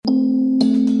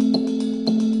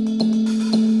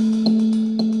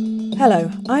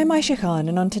Hello, I'm Aisha Khan,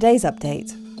 and on today's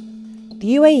update,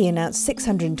 the UAE announced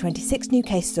 626 new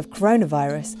cases of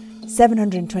coronavirus,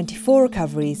 724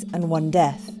 recoveries and 1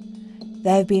 death.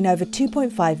 There have been over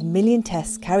 2.5 million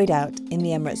tests carried out in the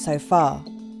Emirates so far.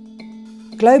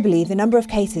 Globally, the number of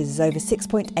cases is over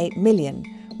 6.8 million,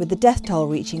 with the death toll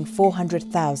reaching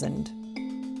 400,000.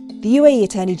 The UAE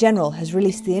Attorney General has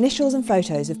released the initials and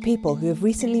photos of people who have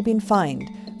recently been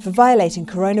fined for violating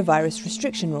coronavirus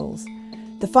restriction rules.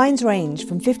 The fines range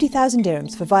from 50,000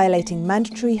 dirhams for violating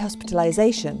mandatory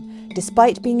hospitalisation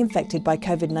despite being infected by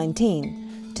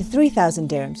COVID-19 to 3,000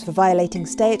 dirhams for violating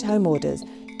stay-at-home orders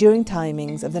during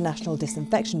timings of the National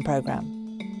Disinfection Programme.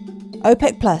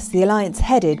 OPEC+, the alliance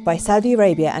headed by Saudi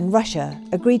Arabia and Russia,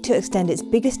 agreed to extend its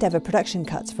biggest ever production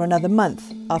cuts for another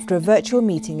month after a virtual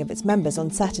meeting of its members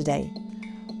on Saturday.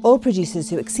 Oil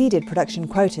producers who exceeded production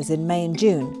quotas in May and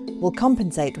June will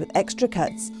compensate with extra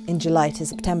cuts in July to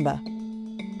September.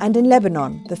 And in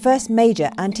Lebanon, the first major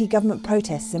anti-government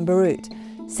protests in Beirut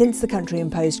since the country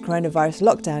imposed coronavirus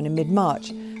lockdown in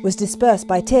mid-March was dispersed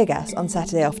by tear gas on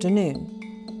Saturday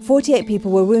afternoon. 48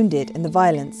 people were wounded in the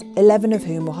violence, 11 of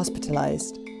whom were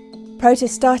hospitalised.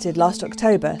 Protests started last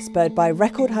October, spurred by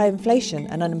record high inflation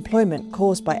and unemployment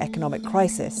caused by economic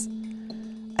crisis.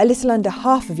 A little under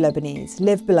half of Lebanese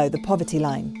live below the poverty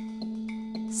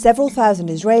line. Several thousand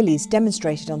Israelis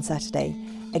demonstrated on Saturday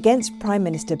against Prime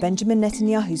Minister Benjamin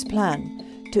Netanyahu's plan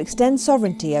to extend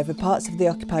sovereignty over parts of the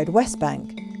occupied West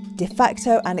Bank, de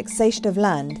facto annexation of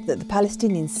land that the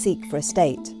Palestinians seek for a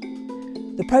state.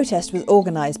 The protest was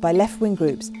organised by left-wing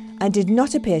groups and did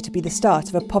not appear to be the start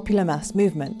of a popular mass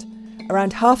movement.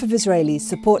 Around half of Israelis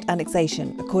support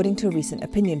annexation, according to a recent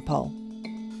opinion poll.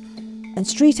 And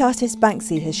street artist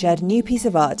Banksy has shared a new piece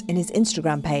of art in his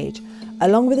Instagram page,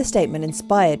 along with a statement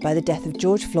inspired by the death of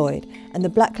George Floyd and the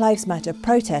Black Lives Matter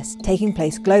protests taking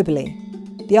place globally.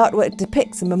 The artwork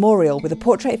depicts a memorial with a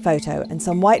portrait photo and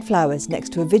some white flowers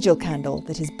next to a vigil candle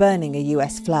that is burning a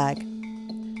US flag.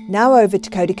 Now over to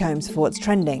Cody Combs for what's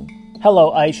trending.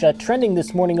 Hello Aisha. Trending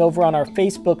this morning over on our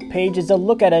Facebook page is a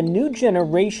look at a new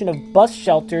generation of bus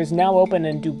shelters now open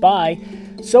in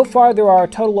Dubai. So far, there are a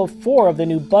total of 4 of the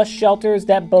new bus shelters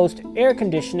that boast air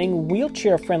conditioning,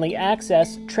 wheelchair-friendly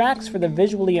access, tracks for the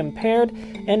visually impaired,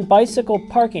 and bicycle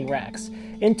parking racks.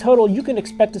 In total, you can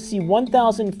expect to see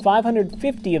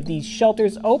 1,550 of these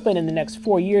shelters open in the next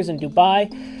 4 years in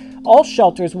Dubai. All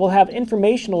shelters will have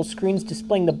informational screens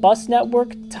displaying the bus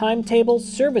network, timetables,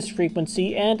 service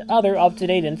frequency, and other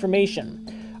up-to-date information.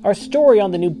 Our story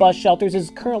on the new bus shelters is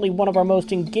currently one of our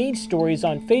most engaged stories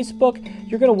on Facebook.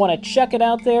 You're going to want to check it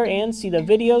out there and see the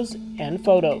videos and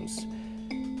photos.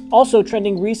 Also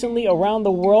trending recently around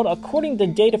the world, according to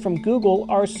data from Google,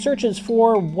 are searches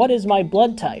for "What is my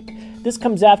blood type?" This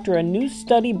comes after a new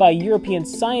study by European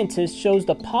scientists shows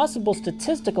the possible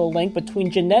statistical link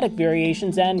between genetic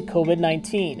variations and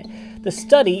COVID-19. The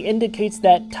study indicates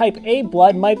that type A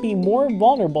blood might be more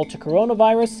vulnerable to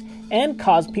coronavirus and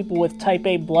cause people with type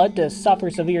A blood to suffer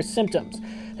severe symptoms.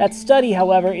 That study,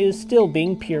 however, is still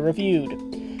being peer-reviewed.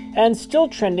 And still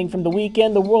trending from the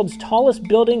weekend, the world's tallest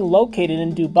building located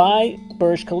in Dubai,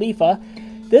 Burj Khalifa.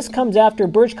 This comes after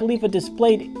Burj Khalifa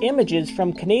displayed images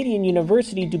from Canadian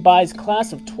University Dubai's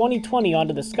class of 2020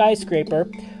 onto the skyscraper.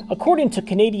 According to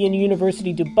Canadian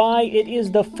University Dubai, it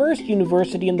is the first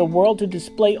university in the world to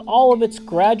display all of its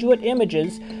graduate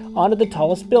images onto the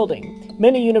tallest building.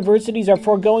 Many universities are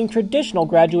foregoing traditional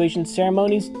graduation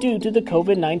ceremonies due to the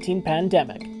COVID-19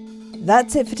 pandemic.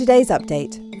 That's it for today's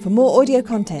update. For more audio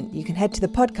content, you can head to the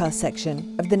podcast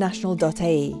section of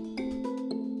thenational.ae.